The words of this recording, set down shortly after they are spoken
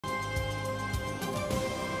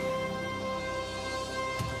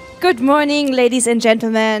Good morning, ladies and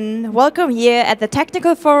gentlemen. Welcome here at the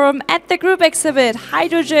Technical Forum at the group exhibit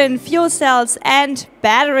Hydrogen, Fuel Cells and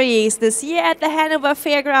Batteries this year at the Hanover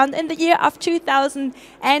Fairground in the year of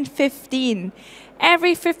 2015.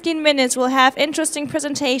 Every 15 minutes we'll have interesting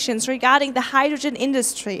presentations regarding the hydrogen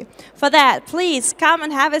industry. For that, please come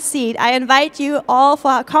and have a seat. I invite you all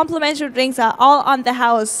for complimentary drinks are all on the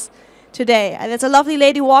house today. And there's a lovely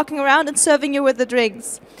lady walking around and serving you with the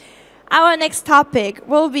drinks. Our next topic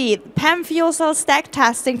will be PEM fuel cell stack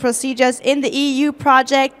testing procedures in the EU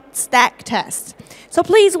project StackTest. So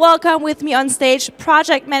please welcome with me on stage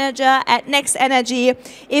Project Manager at Next Energy,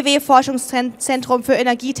 EWE-Forschungszentrum für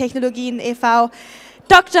Energietechnologien e.V.,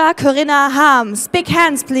 Dr. Corinna Harms. Big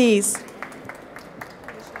hands, please.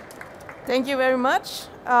 Thank you very much.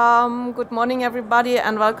 Good morning, everybody,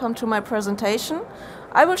 and welcome to my presentation.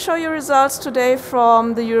 I will show you results today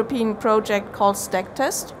from the European project called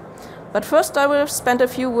StackTest. But first I will spend a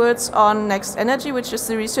few words on Next Energy, which is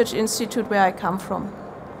the research institute where I come from.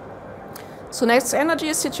 So Next Energy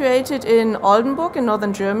is situated in Oldenburg in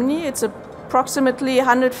northern Germany. It's approximately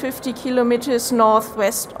 150 kilometers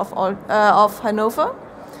northwest of Hanover.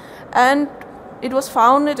 And it was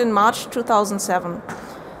founded in March 2007.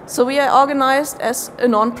 So we are organized as a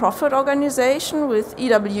non-profit organization with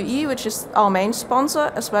EWE, which is our main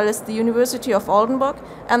sponsor, as well as the University of Oldenburg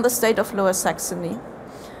and the state of Lower Saxony.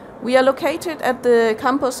 We are located at the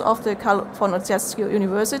campus of the California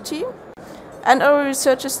University, and our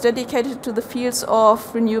research is dedicated to the fields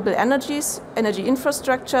of renewable energies, energy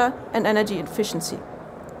infrastructure, and energy efficiency.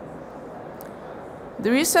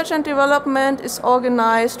 The research and development is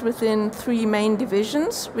organized within three main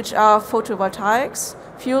divisions, which are photovoltaics,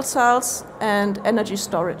 fuel cells, and energy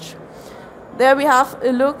storage. There we have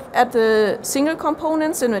a look at the single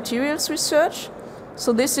components in materials research.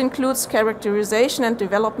 So this includes characterization and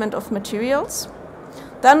development of materials.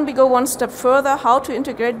 Then we go one step further, how to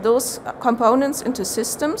integrate those components into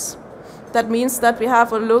systems. That means that we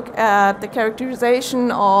have a look at the characterization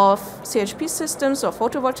of CHP systems or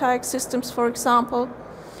photovoltaic systems, for example.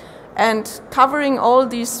 And covering all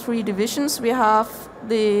these three divisions, we have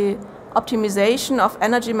the optimization of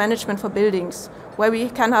energy management for buildings, where we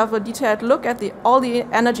can have a detailed look at all the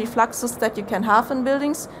energy fluxes that you can have in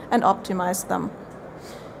buildings and optimize them.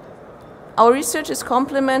 Our research is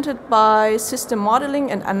complemented by system modeling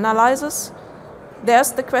and analysis.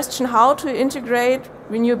 There's the question how to integrate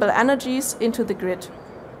renewable energies into the grid.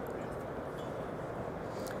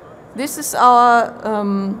 This is our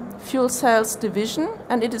fuel cells division,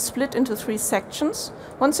 and it is split into three sections.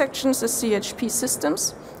 One section is the CHP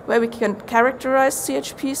systems, where we can characterize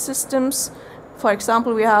CHP systems. For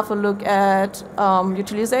example, we have a look at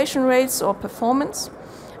utilization rates or performance.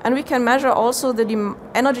 And we can measure also the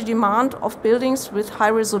energy demand of buildings with high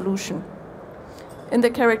resolution. In the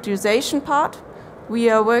characterization part, we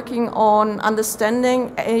are working on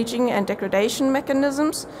understanding aging and degradation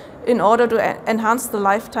mechanisms in order to enhance the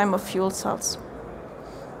lifetime of fuel cells.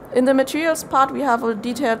 In the materials part, we have a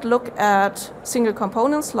detailed look at single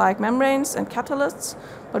components like membranes and catalysts,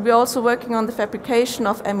 but we're also working on the fabrication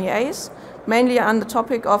of MEAs, mainly on the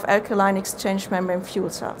topic of alkaline exchange membrane fuel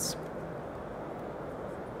cells.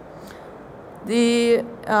 The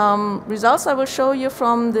results I will show you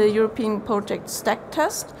from the European project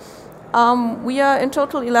StackTest. We are in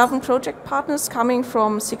total 11 project partners coming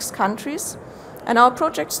from 6 countries. And our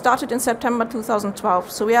project started in September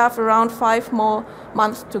 2012, so we have around 5 more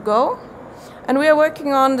months to go. And we are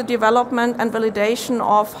working on the development and validation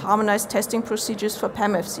of harmonized testing procedures for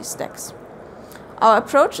PEMFC stacks. Our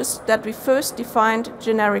approach is that we first defined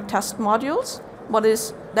generic test modules.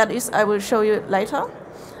 That is, I will show you later.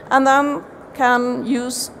 And then can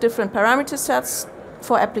use different parameter sets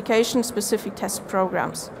for application-specific test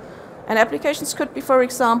programs. And applications could be, for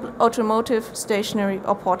example, automotive, stationary,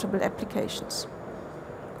 or portable applications.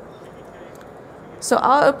 So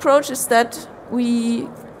our approach is that we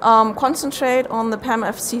concentrate on the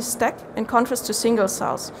PEMFC stack in contrast to single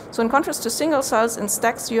cells. So in contrast to single cells, in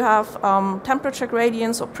stacks you have temperature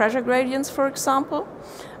gradients or pressure gradients, for example.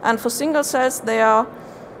 And for single cells, they are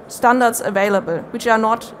standards available, which are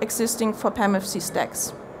not existing for PEMFC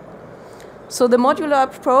stacks. So the modular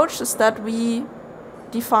approach is that we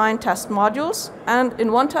define test modules, and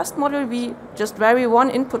in one test module we just vary one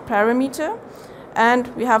input parameter,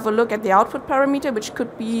 and we have a look at the output parameter, which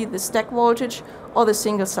could be the stack voltage or the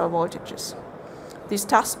single cell voltages. These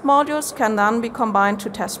test modules can then be combined to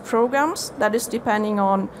test programs, that is depending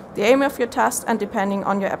on the aim of your test and depending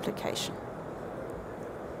on your application.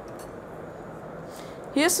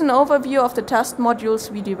 Here's an overview of the test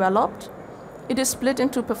modules we developed. It is split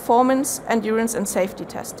into performance, endurance, and safety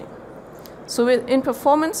testing. So in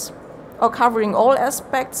performance, or covering all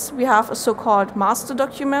aspects, we have a so-called master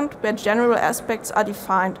document where general aspects are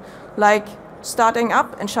defined, like starting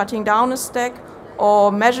up and shutting down a stack,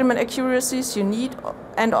 or measurement accuracies you need,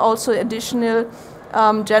 and also additional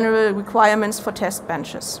general requirements for test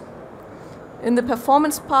benches. In the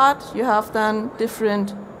performance part, you have then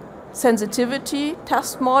different sensitivity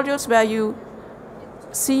test modules where you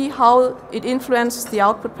see how it influences the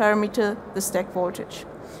output parameter, the stack voltage.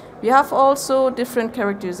 We have also different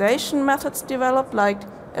characterization methods developed, like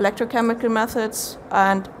electrochemical methods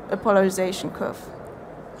and a polarization curve.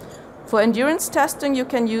 For endurance testing, you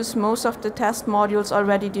can use most of the test modules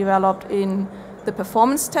already developed in the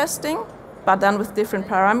performance testing, but then with different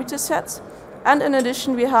parameter sets. And in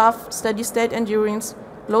addition, we have steady-state endurance,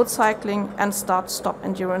 load cycling, and start-stop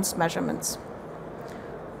endurance measurements.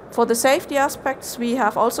 For the safety aspects, we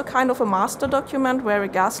have also kind of a master document where a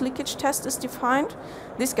gas leakage test is defined.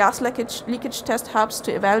 This gas leakage test helps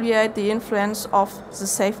to evaluate the influence of the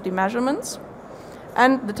safety measurements.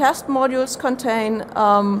 And the test modules contain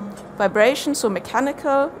vibrations, so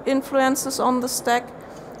mechanical influences on the stack,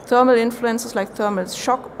 thermal influences like thermal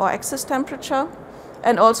shock or excess temperature,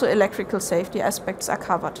 and also electrical safety aspects are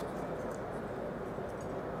covered.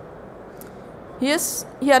 Here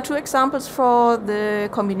are two examples for the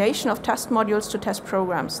combination of test modules to test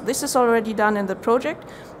programs. This is already done in the project,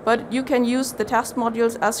 but you can use the test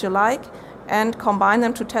modules as you like and combine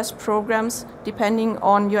them to test programs depending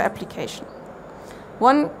on your application.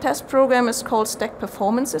 One test program is called Stack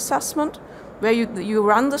Performance Assessment, where you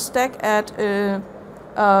run the stack at a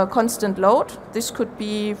constant load. This could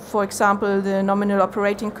be, for example, the nominal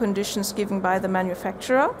operating conditions given by the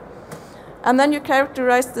manufacturer. And then you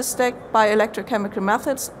characterize the stack by electrochemical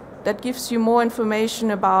methods that gives you more information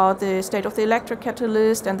about the state of the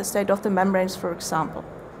electrocatalyst and the state of the membranes, for example.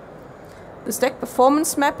 The stack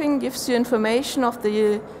performance mapping gives you information of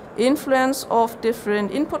the influence of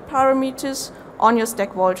different input parameters on your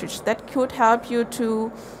stack voltage. That could help you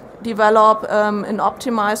to develop an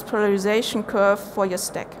optimized polarization curve for your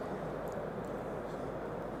stack.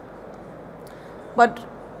 But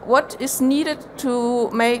what is needed to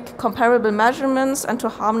make comparable measurements and to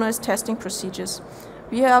harmonize testing procedures?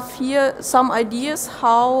 We have here some ideas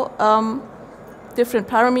how different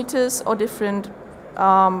parameters or different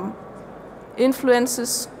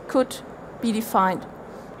influences could be defined.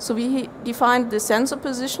 So we defined the sensor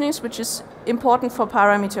positionings, which is important for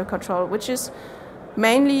parameter control, which is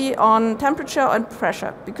mainly on temperature and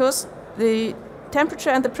pressure, because the temperature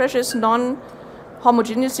and the pressure is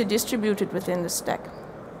non-homogeneously distributed within the stack.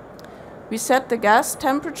 We set the gas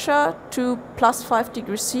temperature to +5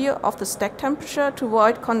 degrees C of the stack temperature to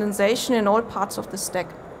avoid condensation in all parts of the stack.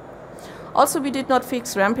 Also, we did not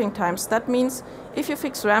fix ramping times. That means if you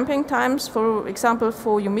fix ramping times, for example,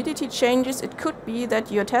 for humidity changes, it could be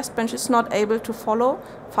that your test bench is not able to follow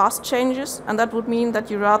fast changes, and that would mean that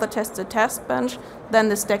you rather test the test bench than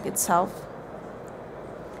the stack itself.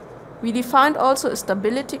 We defined also a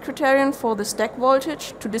stability criterion for the stack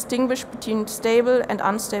voltage to distinguish between stable and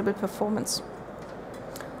unstable performance.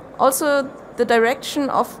 Also, the direction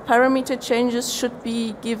of parameter changes should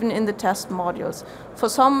be given in the test modules. For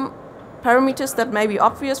some parameters that may be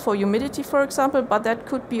obvious, for humidity, for example, but that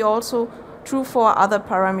could be also true for other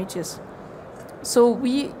parameters. So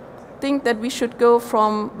we think that we should go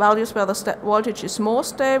from values where the voltage is more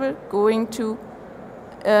stable, going to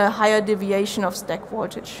a higher deviation of stack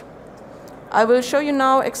voltage. I will show you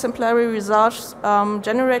now exemplary results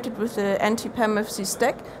generated with the anti-PEMFC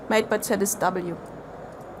stack made by ZSW.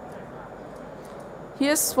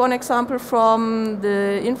 Here's one example from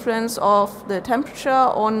the influence of the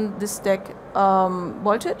temperature on the stack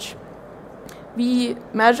voltage. We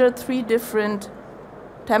measured 3 different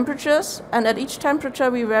temperatures, and at each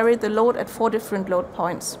temperature we varied the load at 4 different load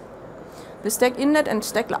points. The stack inlet and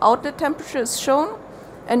stack outlet temperature is shown,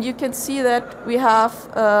 and you can see that we have,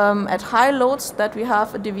 at high loads, that we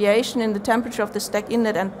have a deviation in the temperature of the stack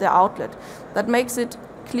inlet and the outlet. That makes it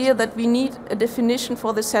clear that we need a definition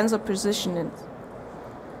for the sensor positioning.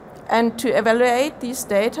 And to evaluate these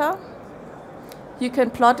data, you can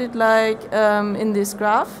plot it like in this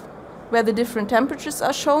graph, where the different temperatures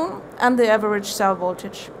are shown and the average cell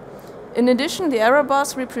voltage. In addition, the error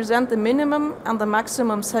bars represent the minimum and the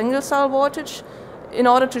maximum single cell voltage in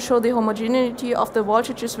order to show the homogeneity of the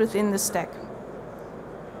voltages within the stack.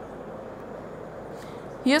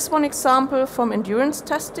 Here's one example from endurance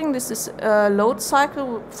testing. This is a load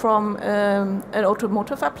cycle from an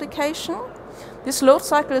automotive application. This load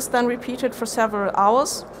cycle is then repeated for several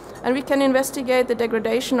hours, and we can investigate the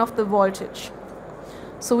degradation of the voltage.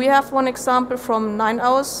 So we have one example from 9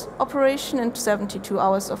 hours operation and 72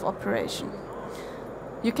 hours of operation.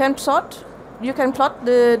 You can plot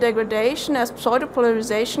the degradation as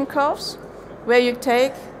pseudopolarization curves, where you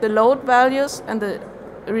take the load values and the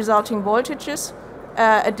resulting voltages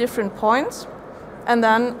at different points, and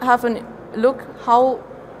then have a look how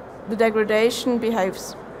the degradation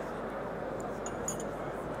behaves.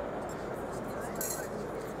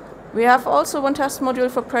 We have also one test module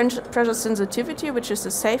for pressure sensitivity, which is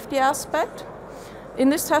the safety aspect. In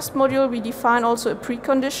this test module, we define also a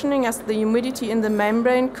preconditioning, as the humidity in the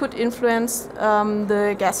membrane could influence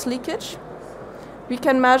the gas leakage. We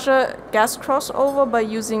can measure gas crossover by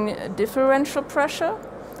using differential pressure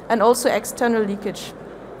and also external leakage.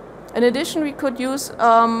 In addition, we could use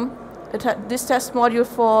this test module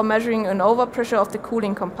for measuring an overpressure of the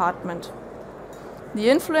cooling compartment. The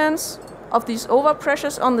influence of these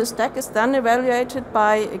overpressures on the stack is then evaluated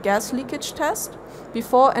by a gas leakage test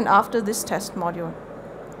before and after this test module.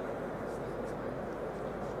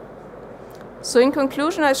 So in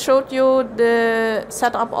conclusion, I showed you the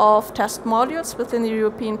setup of test modules within the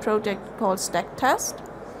European project called StackTest.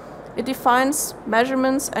 It defines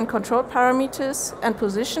measurements and control parameters and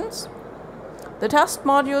positions. The test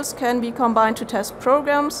modules can be combined to test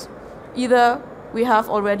programs. Either we have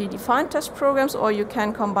already defined test programs, or you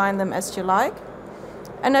can combine them as you like.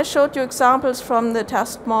 And I showed you examples from the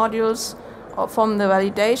test modules from the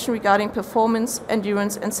validation regarding performance,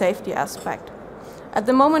 endurance, and safety aspect. At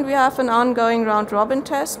the moment, we have an ongoing round-robin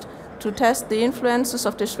test to test the influences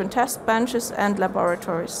of different test benches and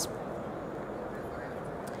laboratories.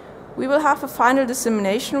 We will have a final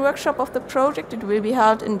dissemination workshop of the project. It will be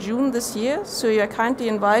held in June this year, so you are kindly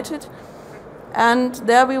invited. And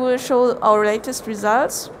there we will show our latest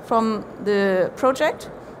results from the project,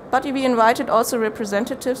 but we invited also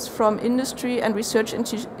representatives from industry and research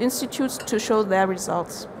institutes to show their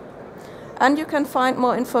results. And you can find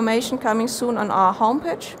more information coming soon on our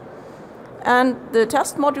homepage. And the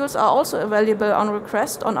test modules are also available on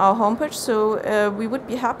request on our homepage, so we would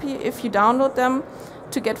be happy if you download them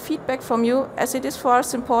to get feedback from you, as it is for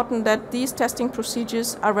us important that these testing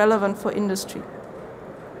procedures are relevant for industry.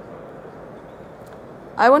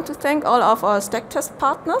 I want to thank all of our StackTest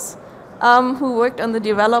partners who worked on the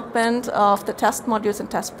development of the test modules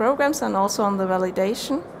and test programs, and also on the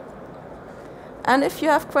validation. And if you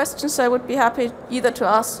have questions, I would be happy either to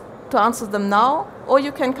answer them now, or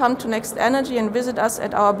you can come to Next Energy and visit us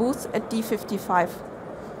at our booth at D55.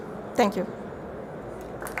 Thank you.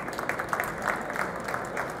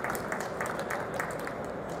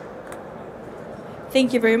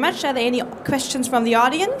 Thank you very much. Are there any questions from the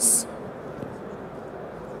audience?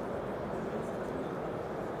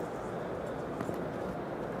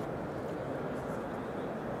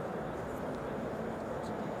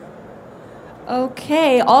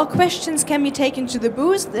 Okay, all questions can be taken to the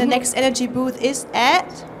booth. The Next Energy booth is at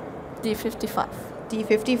D55.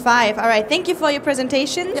 D55. All right, thank you for your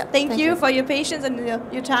presentation. Yeah, thank you for your patience and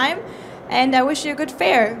your time. And I wish you a good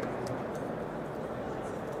fair.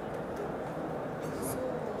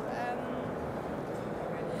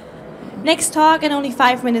 Next talk in only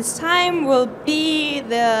 5 minutes time will be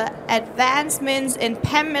the advancements in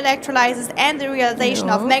PEM electrolysis and the realization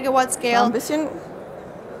of megawatt scale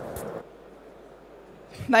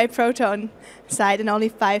by proton side in only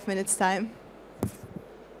 5 minutes time.